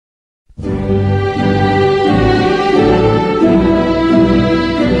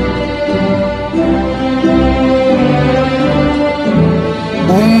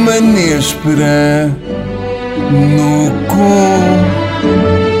Néspera no cu.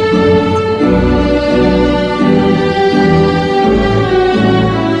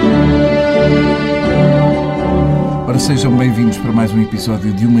 Ora, sejam bem-vindos para mais um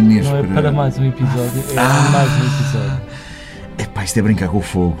episódio de Uma Néspera. Não é para mais um episódio, é mais um episódio. Epá, isto é brincar com o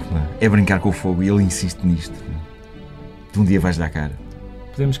fogo, pá. É brincar com o fogo e ele insiste nisto. Pá. Tu um dia vais dar cara.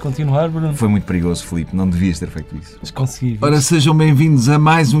 Podemos continuar, Bruno? Foi muito perigoso, Filipe, não devias ter feito isso. Mas consegui. Ora, sejam bem-vindos a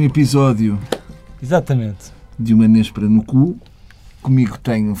mais um episódio Exatamente. de Uma Néspera no cu. Comigo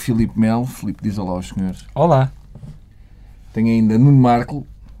tenho Filipe Melo. Filipe, diz olá aos senhores. Olá. Tenho ainda Nuno Marco.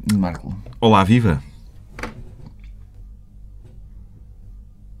 Nuno Marco. Olá, viva!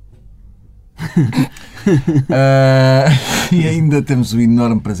 E ainda temos o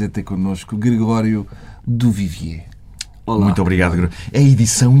enorme prazer de ter connosco Gregório do Vivier. Olá. Muito obrigado, Gregório. É a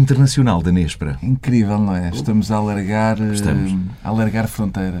edição internacional da Néspera. Incrível, não é? Estamos a alargar,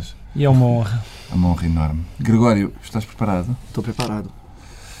 fronteiras. E é uma honra. É uma honra enorme. Gregório, estás preparado? Estou preparado.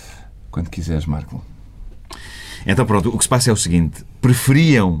 Quando quiseres, Marco. Então pronto, o que se passa é o seguinte.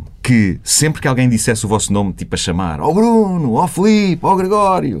 Preferiam que sempre que alguém dissesse o vosso nome, tipo a chamar, ó Bruno, ó Filipe, ó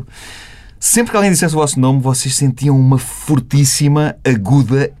Gregório, sempre que alguém dissesse o vosso nome, vocês sentiam uma fortíssima,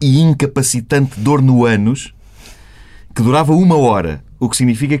 aguda e incapacitante dor no ânus que durava 1 hora. O que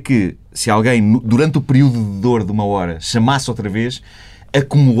significa que se alguém, durante o período de dor de 1 hora, chamasse outra vez,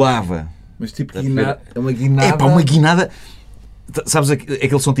 acumulava. Mas tipo, é uma guinada. É pá, uma guinada. Sabes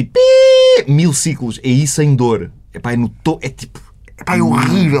aquele som tipo 1000 ciclos. É isso sem dor. É pá, é tipo. É pá, é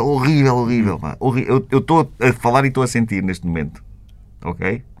horrível, horrível, horrível. Pá. Eu estou a falar e estou a sentir neste momento.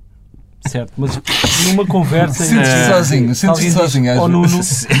 Ok? Certo, mas numa conversa... Sentes-te sozinho. Ou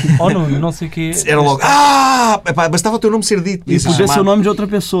Nuno, não sei o quê... Era logo... Epá, bastava o teu nome ser dito. E podia ser o nome de outra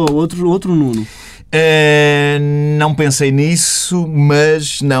pessoa, outro Nuno. Não pensei nisso,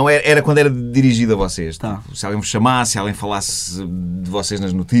 mas não, era quando era dirigido a vocês. Tá. Se alguém vos chamasse, se alguém falasse de vocês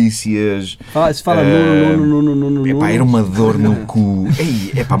nas notícias. Se fala Nuno. Epá, era uma dor no cu.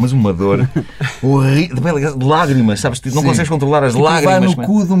 Epá, mas uma dor horrível. Lágrimas, sabes? Não consegues controlar as tipo, lágrimas. Vai no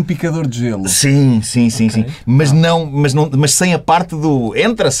cu de um picador de gelo. Sim. Okay. Mas sem a parte do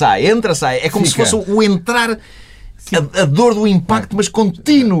entra, sai. É como se fosse o entrar. A dor do impacto, mas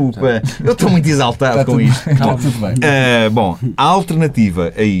contínuo. Pá. Eu estou muito exaltado com isto. Está tudo bem. Bom, a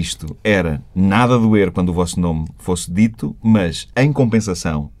alternativa a isto era nada doer quando o vosso nome fosse dito, mas, em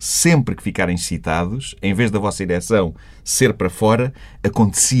compensação, sempre que ficarem excitados, em vez da vossa ereção ser para fora,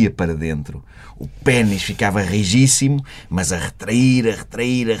 acontecia para dentro. O pénis ficava rigíssimo, mas a retrair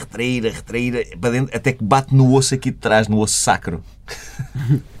para dentro, até que bate no osso aqui de trás, no osso sacro.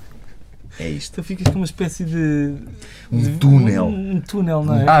 É isto. Tu ficas com uma espécie de... Um túnel. Um túnel,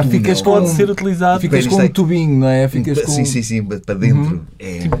 não é? Ficas com... Pode ser utilizado... Ficas com um tubinho, não é? Ficas com... Sim, para dentro.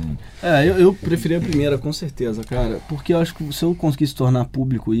 Eu preferi a primeira, com certeza, cara. Porque eu acho que se eu conseguisse tornar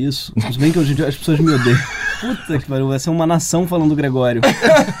público isso... Se bem que hoje em dia as pessoas me odeiam. Puta que pariu, vai ser uma nação falando do Gregório.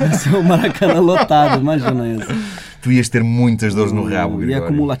 Vai ser o Maracanã lotado, imagina isso. Tu ias ter muitas dores no rabo, Gregório. E é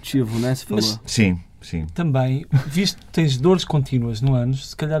acumulativo, né? Você falou. Sim. Também, visto que tens dores contínuas no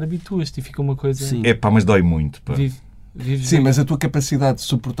ânus, se calhar habituas-te e fica uma coisa... Sim. Mas dói muito. Pá. Vives Sim, bem. mas a tua capacidade de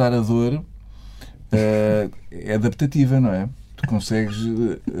suportar a dor é adaptativa, não é? Tu consegues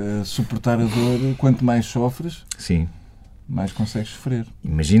suportar a dor, quanto mais sofres, Sim. mais consegues sofrer.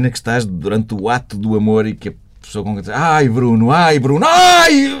 Imagina que estás durante o ato do amor e que a pessoa com que diz ai Bruno, ai!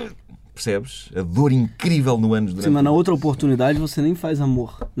 Percebes? A dor incrível no ânus durante... Sim, mas na outra oportunidade você nem faz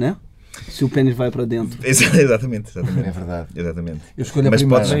amor, né? Se o pênis vai para dentro. Exatamente. É verdade. Exatamente. Eu escolho a Mas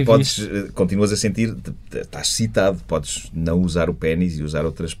primeira. continuas a sentir, estás excitado, podes não usar o pénis e usar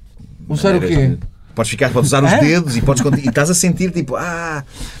outras... Usar o quê? Podes usar os dedos e estás a sentir tipo,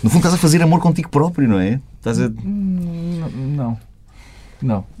 no fundo estás a fazer amor contigo próprio, não é?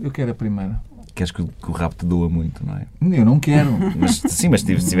 Não, eu quero a primeira. Queres que o rabo te doa muito, não é? Eu não quero. Mas se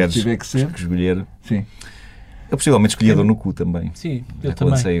tiveres tiver que ser. que escolher... Sim. Eu possivelmente escolhi a dor no cu também. Sim, eu Já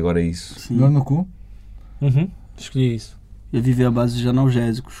também. lancei agora isso. Sim. Dor no cu? Escolhi isso. Eu vivi à base de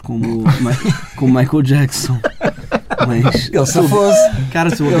analgésicos, como Michael Jackson. Mas... Ele se fosse. Cara,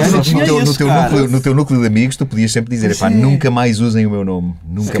 se o lugar tinha isso, No teu núcleo de amigos, tu podias sempre dizer, nunca mais usem o meu nome.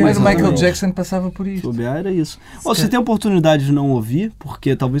 Nunca mais Mas o usem Michael o meu nome. Jackson passava por isto. Souber era isso. Você tem a oportunidade de não ouvir,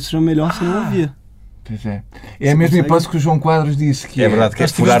 porque talvez seja melhor você não ouvir. Pois é. É a mesma hipótese que o João Quadros disse, que é verdade, que é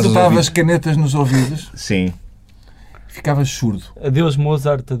tu furar os botavas ouvidos. canetas nos ouvidos, Sim. ficavas surdo. Adeus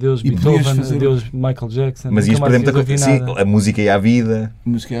Mozart, adeus E podias Beethoven, fazer- adeus Michael Jackson. Mas nunca ias mais perder muita ias coisa. ouvir Sim, nada. a música e a vida.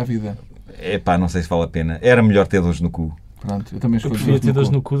 Música é a vida. Não sei se vale a pena. Era melhor ter dores no cu. Pronto, eu também Eu escolho preferia ter dores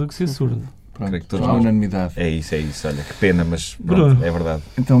cu. no cu do que ser surdo. Pronto, Creio que todos há nós. unanimidade. É isso. Olha, que pena, mas Bruno. pronto, é verdade.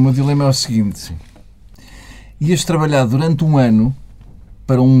 Então, o meu dilema é o seguinte. Ias trabalhar durante um ano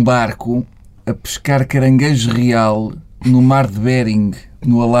para um barco a pescar caranguejo real no mar de Bering,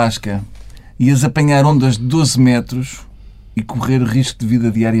 no Alasca. Ias apanhar ondas de 12 metros e correr risco de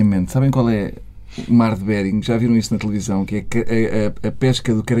vida diariamente. Sabem qual é o mar de Bering? Já viram isso na televisão? Que é a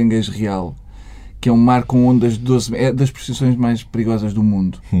pesca do caranguejo real, que é um mar com ondas de 12 metros. É das profissões mais perigosas do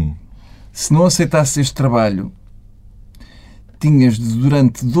mundo. Se não aceitasses este trabalho, tinhas de,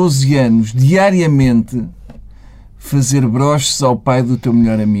 durante 12 anos, diariamente, fazer broches ao pai do teu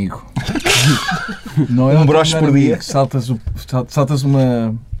melhor amigo. Não é Um o teu broche melhor por dia? amigo. Saltas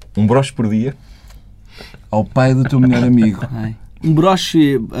uma... Um broche por dia? ao pai do teu melhor amigo. Ai. Um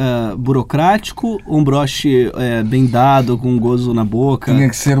broche burocrático ou um broche bem dado, com um gozo na boca? Tinha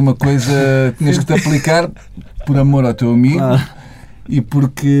que ser uma coisa... Tinhas que te aplicar por amor ao teu amigo. Claro. E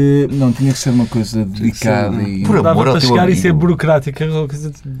porque... Não, tinha que ser uma coisa dedicada e... Por amor Dava ao para teu chegar e amigo. ser burocrática. Aquela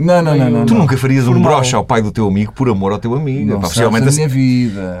coisa de- Não, não, não, não. Tu nunca farias um Formal. broche ao pai do teu amigo por amor ao teu amigo. Não Pá, sabes possivelmente a minha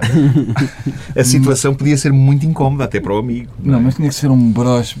vida. a situação podia ser muito incómoda até para o amigo. Não, mas tinha que ser um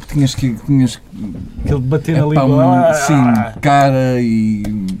broche. Tinhas que... Aquele de bater na Epá, língua. sim, cara e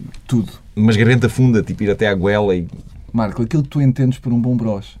tudo. Mas garganta funda, tipo ir até à goela e... Marco, aquilo que tu entendes por um bom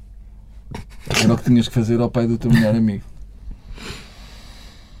broche era o que tinhas que fazer ao pai do teu melhor amigo.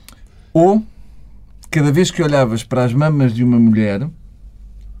 Ou, cada vez que olhavas para as mamas de uma mulher,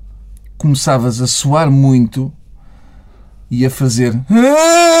 começavas a suar muito e a fazer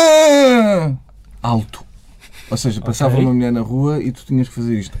alto. Ou seja, passava Ok. uma mulher na rua e tu tinhas que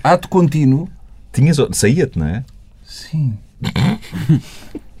fazer isto. Ato contínuo. Saía-te, não é? Sim.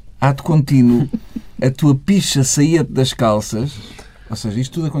 Ato contínuo, a tua picha saía-te das calças. Ou seja,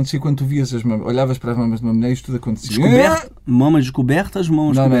 isto tudo acontecia quando tu vias as mamas. Olhavas para as mamas de uma mulher e isto tudo acontecia. Mamas descobertas,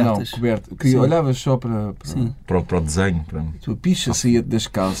 mãos Não, cobertas? coberto. Sim. Olhavas só para... Sim. Para o desenho. Para... A tua picha saía-te das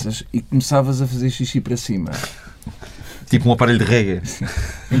calças e começavas a fazer xixi para cima. Tipo um aparelho de rega.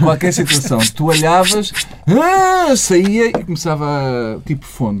 Em qualquer situação. Tu olhavas, saía e começava a... tipo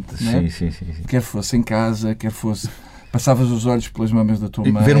fonte, não é? Sim. Quer fosse em casa, quer fosse... Passavas os olhos pelas mamas da tua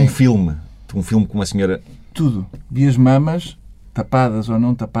mãe. Ver um filme com uma senhora... Tudo. Vias mamas, tapadas ou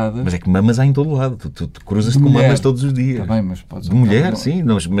não tapadas. Mas é que mamas há em todo lado. Tu cruzas-te De com mulher. mamas todos os dias. Está bem, mas podes... De mulher, não. sim,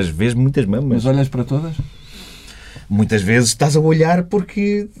 mas vês muitas mamas. Mas olhas para todas? Muitas vezes estás a olhar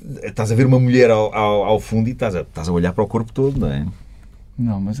porque estás a ver uma mulher ao fundo e estás a olhar para o corpo todo, não é?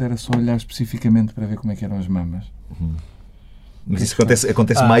 Não, mas era só olhar especificamente para ver como é que eram as mamas. Mas isso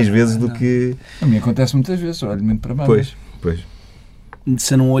acontece mais vezes do que... A mim acontece muitas vezes, eu olho muito para mamas. Pois.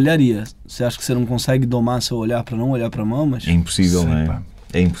 Você não olharia? Você acha que você não consegue domar seu olhar para não olhar para mamas? É impossível, Sei, não é? pá.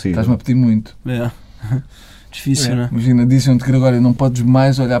 É impossível. Estás-me a pedir muito. É. Difícil, né? Imagina, dizem-te, Gregório, não podes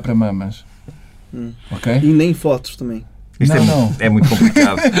mais olhar para mamas. Ok? E nem fotos também. Isto Não. é muito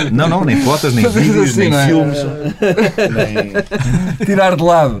complicado. Não, nem fotos, nem Fazes vídeos, assim, nem não é? filmes. Tirar de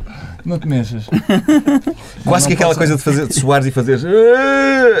lado. Não te mexas. Quase Não que aquela posso- coisa de fazer de suares e fazeres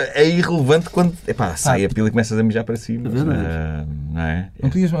é irrelevante quando sai a pila e começas a mijar para cima. É verdade. Não é? Não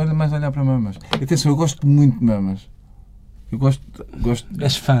podias mais olhar para mamas. Atenção, eu gosto muito de mamas. Eu gosto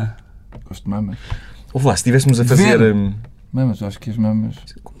És fã. de mamas. Ouve lá, se estivéssemos a fazer... Ver. Mamas, eu acho que as mamas...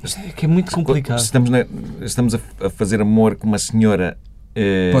 É que é muito complicado. Estamos a fazer amor com uma senhora...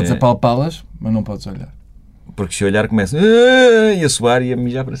 Podes apalpá-las, mas não podes olhar. Porque se olhar começa e a suar e a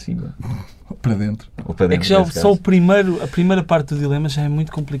mijar para cima. Para dentro. Ou para É dentro, que já nesse só caso. a primeira parte do dilema já é muito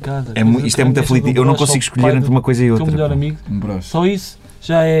complicada. Isto é muito aflitivo. Eu não consigo escolher entre uma coisa e O outra. teu melhor pá. amigo. Um broche. Só isso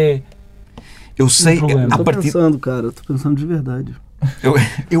já é... Eu sei, problema. à Tô partida, pensando, cara. Tô pensando de verdade.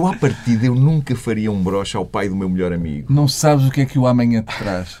 eu à partida eu nunca faria um broche ao pai do meu melhor amigo. Não sabes o que é que o amanhã te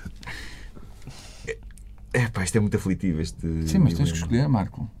traz. Pá, isto é muito aflitivo. Sim, mas tens que escolher,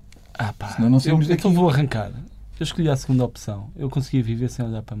 Marco. Ah pá, Senão não saímos então daqui. vou arrancar. Eu escolhi a segunda opção. Eu conseguia viver sem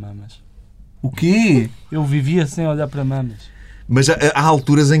olhar para mamas. O quê? Eu vivia sem olhar para mamas. Mas há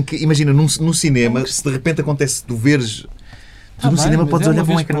alturas em que, imagina, no cinema, se de repente acontece tu veres. Tu no cinema podes olhar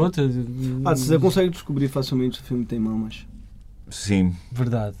para um ecrã. Se você consegue descobrir facilmente se o filme tem mamas. Sim,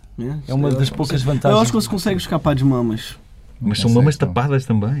 Né? É uma das poucas vantagens. Eu acho que você consegue escapar de mamas. mas são consegue, mamas então. tapadas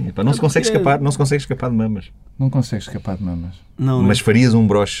também. Epá, não se consegue escapar de mamas. Não consegues escapar de mamas. Não, Mas né? farias um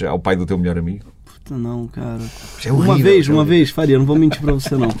broche ao pai do teu melhor amigo? Puta, não, cara. Isso é horrível, isso é Uma horrível. vez faria, não vou mentir pra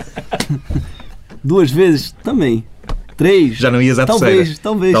você não. 2 vezes também. 3. Já não ias à terceira.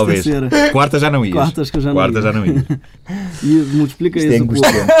 Talvez terceira. Quarta já não ias. Quarta acho que eu já não Quarta ia. já não ias. E multiplica Isto é isso por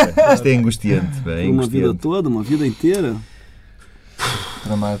angustiante. Isto é angustiante. uma vida toda, uma vida inteira.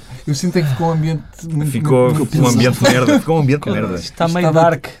 tramado. Eu sinto é que ficou um ambiente muito... Ficou muito um ambiente merda. Ficou um ambiente merda. Está meio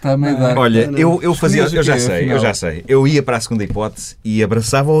dark. Está meio dark. Olha, eu fazia, Escolhias o quê, eu afinal? já sei. Eu ia para a segunda hipótese e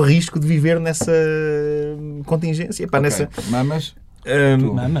abraçava o risco de viver nessa contingência. Epá, Ok. nessa, Mamas?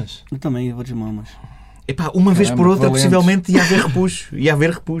 Mamas. Eu também vou de mamas. epá, uma vez por Caramba, outra, valentes. possivelmente ia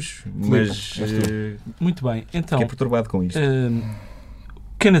haver repuxo. Mas és tu. Muito bem. Então, fiquei perturbado com isto.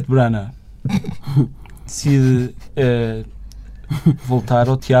 Kenneth Branagh decide voltar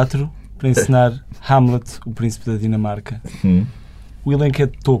ao teatro para encenar Hamlet, o príncipe da Dinamarca. O elenco é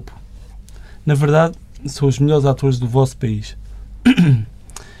de topo. Na verdade, são os melhores atores do vosso país.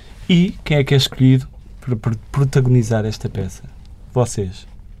 E quem é que é escolhido para protagonizar esta peça? Vocês.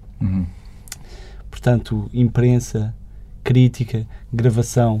 Uhum. Portanto, imprensa, crítica,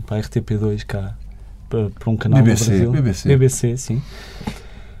 gravação para a RTP2 cá, para um canal BBC, do Brasil. BBC. Sim.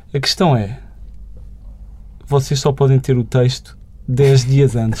 A questão é, vocês só podem ter o texto 10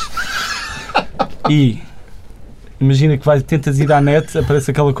 dias antes. E imagina que tentas ir à net,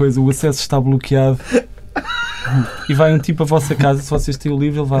 aparece aquela coisa, o acesso está bloqueado. E vai um tipo à vossa casa, se vocês têm o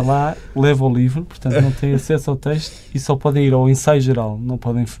livro, ele vai lá, leva o livro, portanto não têm acesso ao texto e só podem ir ao ensaio geral, não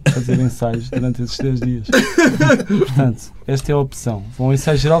podem fazer ensaios durante esses 10 dias. Portanto, esta é a opção. Vão ao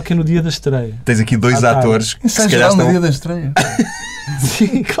ensaio geral, que é no dia da estreia. Tens aqui dois À tarde. atores que Ensaio se calhar geral no estão dia da estreia.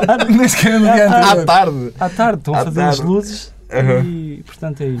 Sim, claro. Nem sequer é no dia à anterior. tarde. À tarde, estão a À fazer as tarde. luzes e,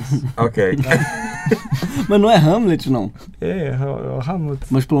 portanto, é isso. Ok. Mas não é Hamlet, não. É o Hamlet.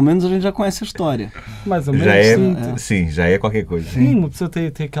 Mas pelo menos a gente já conhece a história. Mais ou menos, Já é, sim. sim, já é qualquer coisa. Sim, uma pessoa tem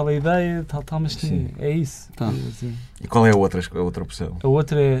aquela ideia, tal, mas Sim. é isso. Tá. Assim. E qual é a outra opção? A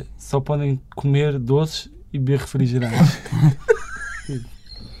outra é só podem comer doces e beber refrigerantes.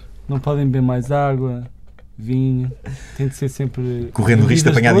 Não podem beber mais água, vinho. Tem de ser sempre Correndo o risco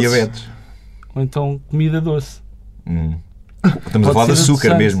de bebidas apanhar doces, diabetes. ou então comida doce. Estamos a Pode falar de ser açúcar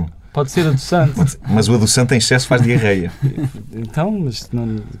adoçante. mesmo. Pode ser adoçante. Mas o adoçante em excesso faz diarreia. Então, mas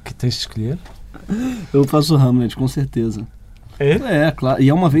não, que tens de escolher? Eu faço Hamlet, com certeza. É? É, claro. E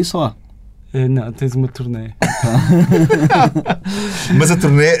é uma vez só. Não, tens uma turnê. Mas a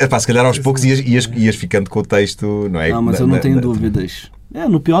turnê, epá, se calhar aos poucos ias ficando com o texto, não é? Não, mas eu não tenho dúvidas.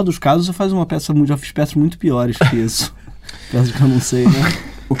 No pior dos casos, eu faço uma peça, já fiz peças muito piores que isso. Peças que eu não sei, né?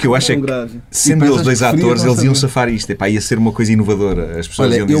 O que eu acho é que, grave. sendo E eles peças dois que preferiam atores, não eles iam saber. safar isto. Epá, ia ser uma coisa inovadora. As pessoas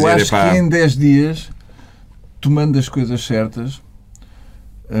Olha, iam eu dizer, acho epá, que em 10 dias, tomando as coisas certas,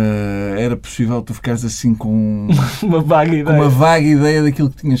 era possível tu ficares assim com Uma vaga ideia. uma vaga ideia daquilo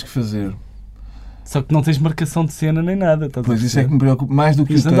que tinhas que fazer. Só que não tens marcação de cena nem nada. Estás a Pois isso é perceber? que me preocupa mais do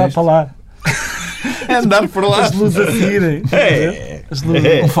que o Tens de andar texto. para lá. andar por lá. As luzes a seguirem. As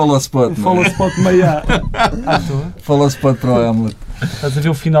luzes. Um follow spot. Follow spot meio à toa. Follow spot para o Hamlet. Estás a ver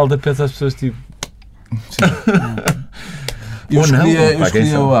o final da peça, as pessoas tipo. Eu Ou não, escolhia, pá, quem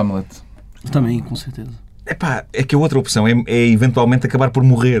sabe? o Hamlet. Também, com certeza. Epá, é que a outra opção é eventualmente acabar por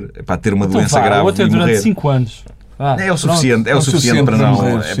morrer. Epá, ter uma doença Então vá, grave a outra é e durante morrer. 5 anos. Ah, É o pronto. suficiente, É o suficiente para para não.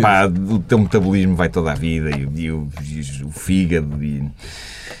 morrer, Epá, o teu metabolismo vai toda a vida e o fígado.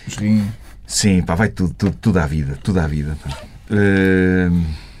 Os rins. Sim, pá, vai tudo à vida. Tudo à vida.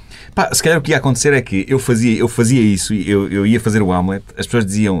 Pá, se calhar o que ia acontecer é que eu fazia isso, eu ia fazer o Hamlet, as pessoas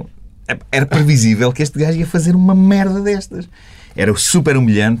diziam. Era previsível que este gajo ia fazer uma merda destas. Era super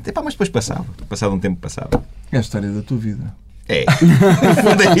humilhante. Epá, mas depois passava. Passado um tempo passava. É a história da tua vida. É. No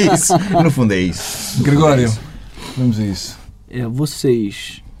fundo é isso. No fundo é isso. Gregório, vamos a isso.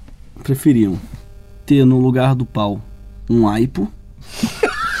 Vocês preferiam ter no lugar do pau um aipo?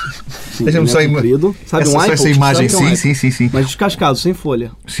 Sim, Deixa-me só comprido. Sabe Essa, um só aipo? essa imagem. Sabe o que é um aipo? Sim. Mas descascado, sem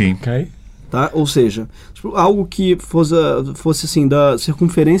folha. Sim. Ok. Tá? Ou seja, algo que fosse assim, da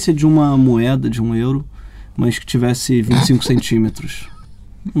circunferência de uma moeda, de €1, mas que tivesse 25 centímetros.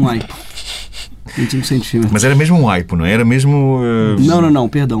 Um aipo. 25 centímetros. Mas era mesmo um aipo, não é? Era mesmo. Não,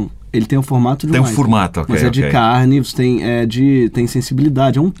 perdão. Ele tem o formato de Tem um um aipo. formato, ok. Mas é de ok. carne, você tem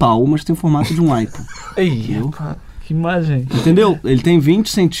sensibilidade. É um pau, mas tem o formato de um aipo. Aí, epá, que imagem. Entendeu? Ele tem 20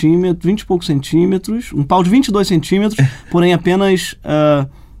 centímetros, 20 e poucos centímetros, um pau de 22 centímetros, porém apenas,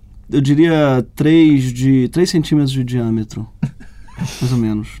 eu diria, 3 centímetros de diâmetro. Mais ou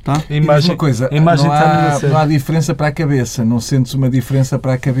menos, tá? A imagem, uma coisa, a imagem não, está há, não há diferença para a cabeça. Não sentes uma diferença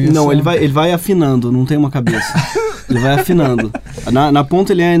para a cabeça? Não, ele vai afinando, não tem uma cabeça. Ele vai afinando. Na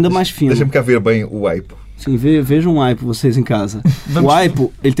ponta ele é ainda mais fino. Deixa-me cá ver bem o aipo. Sim, vejam um aipo vocês em casa. O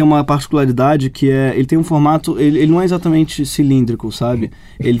aipo, ele tem uma particularidade que ele tem um formato, ele não é exatamente cilíndrico, sabe?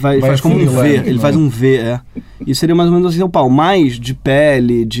 Ele faz como um V, afunilando, ele não faz um V, E seria mais ou menos assim o pau, mais de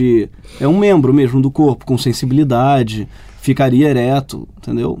pele, é um membro mesmo do corpo, com sensibilidade, ficaria ereto,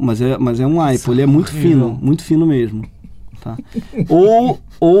 entendeu? Mas é um aipo, ele é muito fino mesmo. tá?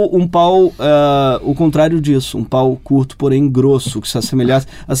 Ou um pau, o contrário disso, um pau curto, porém grosso, que se assemelhasse,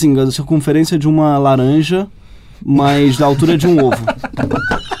 assim, a circunferência de uma laranja, mas da altura de um ovo.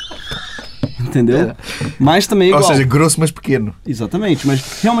 Entendeu? Mas também igual. Ou seja, grosso, mas pequeno. Exatamente,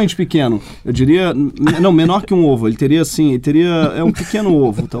 mas realmente pequeno. Eu diria, não, menor que um ovo. Ele teria assim, é um pequeno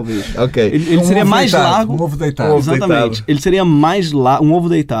ovo, talvez. Ok. Ele seria mais largo. Um ovo deitado. Um ovo Exatamente. deitado. Ele seria mais largo, um ovo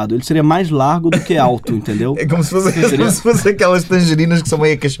deitado. Ele seria mais largo do que alto, entendeu? É como se fosse aquelas tangerinas que são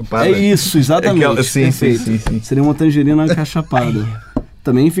meio acachapadas. É isso, exatamente. Sim. Perfeito. Seria uma tangerina acachapada.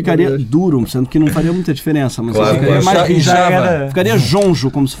 Também ficaria duro, sendo que não faria muita diferença, mas Claro, ficaria claro. mais E já rígido. era Ficaria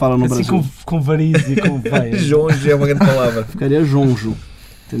jonjo, como se fala no assim Brasil. com variz e com veia. Jonjo é uma grande palavra. Ficaria jonjo,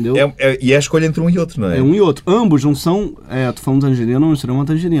 entendeu? E é a escolha entre um e outro, não é? É um e outro. Ambos não são. Tô falando tangerina, não seria uma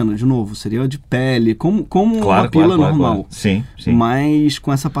tangerina, de novo. Seria de pele, como uma pila normal. Claro. Sim. Mas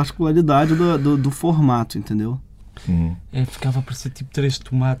com essa particularidade do formato, entendeu? Ficava a parecer tipo 3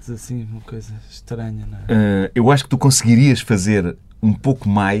 tomates, assim, uma coisa estranha, não é? Eu acho que tu conseguirias fazer um pouco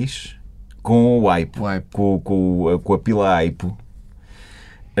mais com o aipo. Com a pila aipo.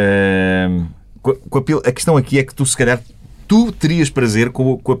 Com a pila, a questão aqui é que tu, se calhar, terias prazer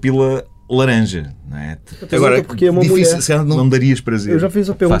com a pila laranja, não é? Agora, porque uma difícil, mulher- se calhar não darias prazer. Eu já fiz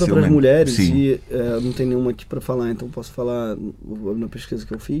a pergunta para as facilmente. mulheres Sim. e não tem nenhuma aqui para falar, então posso falar na pesquisa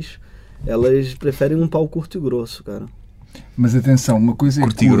que eu fiz. Elas preferem um pau curto e grosso, cara. Mas atenção, uma coisa é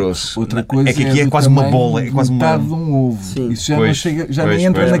Curto e curto, grosso. outra coisa É que aqui é do quase uma tamanho bola, é de quase uma- metade de um ovo. Sim. Isso já, Pois, não chega, já pois, nem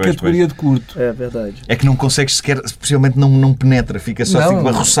entra pois, na pois, categoria de curto. É verdade. É que não consegues sequer, possivelmente não penetra, fica só Não. tipo,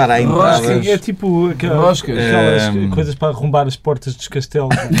 a roçar à entrada. Roscas. É tipo Roscas. aquelas coisas para arrombar as portas dos castelos.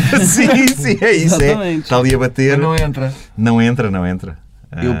 sim, é isso. Exatamente. Está ali a bater. Mas não entra. Não entra.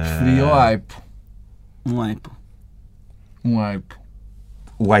 Eu preferia o aipo. Um aipo. Um aipo.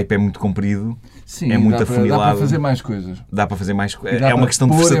 O aipo é muito comprido, Sim, É muito dá para afunilado. fazer mais coisas. dá para fazer mais. dá É para uma questão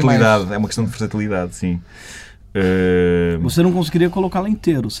de pôr versatilidade. mais. É uma questão de versatilidade, sim. Você não conseguiria colocá-la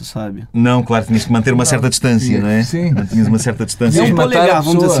inteiro, você sabe. Não, claro, tinhas que manter uma certa distância, não é? Sim. Mantinhas uma certa É distância. Sim. um matar polegar, a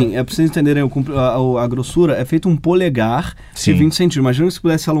vamos dizer pessoa. assim. É pra vocês entenderem a grossura. É feito um polegar Sim. de 20 centímetros. Imagina se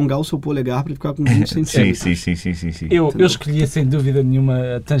pudesse alongar o seu polegar para ele ficar com 20 Sim, centímetros. sim. Eu escolhia sem dúvida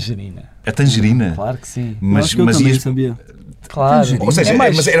nenhuma a tangerina. A tangerina. Claro que sim. Mas acho que eu também ias- sabia. Claro. Tangerina. Ou seja, É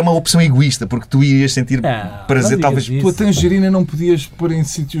mais- mas era uma opção egoísta, porque tu irias sentir Não, prazer, não talvez. digas Tu a isso. tangerina não podias pôr em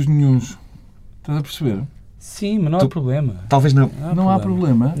sítios nenhuns. Estás a perceber? Sim, mas não há problema. Talvez não. Não há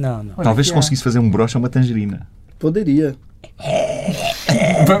problema. Não. Olha, Talvez que há. conseguisse fazer um broche a uma tangerina. Poderia.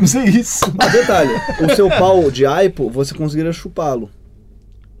 Vamos a isso. Mas detalhe, o seu pau de aipo, você conseguiria chupá-lo.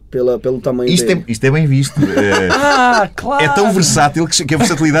 Pelo tamanho dele. Isto é bem visto. Claro! É tão versátil que a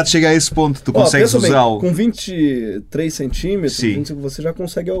versatilidade chega a esse ponto. Tu Ó, consegues pensa bem, usá-lo. com 23 centímetros, Sim. 25, você já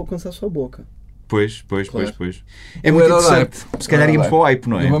consegue alcançar a sua boca. Pois. Claro. É Eu muito era o interessante. aipo. Se calhar íamos para o aipo,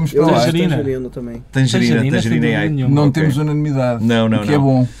 não é? Vamos Eu para lá. gosto de Tangerina. tangerina também. Tangerina sem e dúvida aipo. nenhuma. Não Ok. temos unanimidade. Não, o que é não.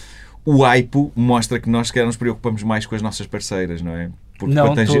 bom. O aipo mostra que nós, se calhar, nos preocupamos mais com as nossas parceiras, não é? Porque Não,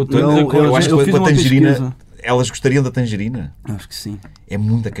 com a tangerina, tô de Não, acordo. eu acho eu que fiz com a uma tangerina, pesquisa. elas gostariam da tangerina. Acho que sim. É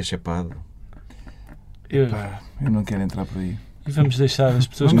muito acachapado. Pá, eu não quero entrar por aí. E vamos deixar as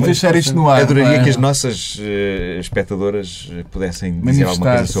pessoas... Vamos que deixar isto no Eu ar. adoraria não é? que as nossas espectadoras pudessem dizer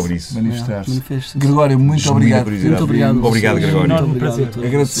alguma coisa sobre isso. Manifestar-se. Manifesta-se. Gregório, muito Genuína obrigado. curiosidade. Muito obrigado. Obrigado, vocês. Gregório. Enorme Obrigado prazer. a todos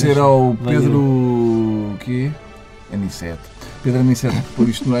Agradecer vocês. ao Valeu. Pedro... O quê? Aniceto. Pedro Aniceto por pôr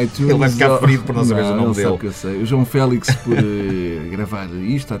isto no iTunes. Ele vai ficar Ao- ferido por não saberes o nome ele sabe dele. que eu sei. O João Félix por gravar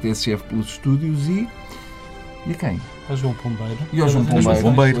isto, a TSF pelos estúdios e a quem? Ao João Pombeiro. E ao João Pelas Pombeiro,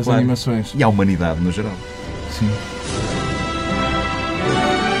 Pombeiro, pelas claro. animações. E à humanidade no geral. Sim.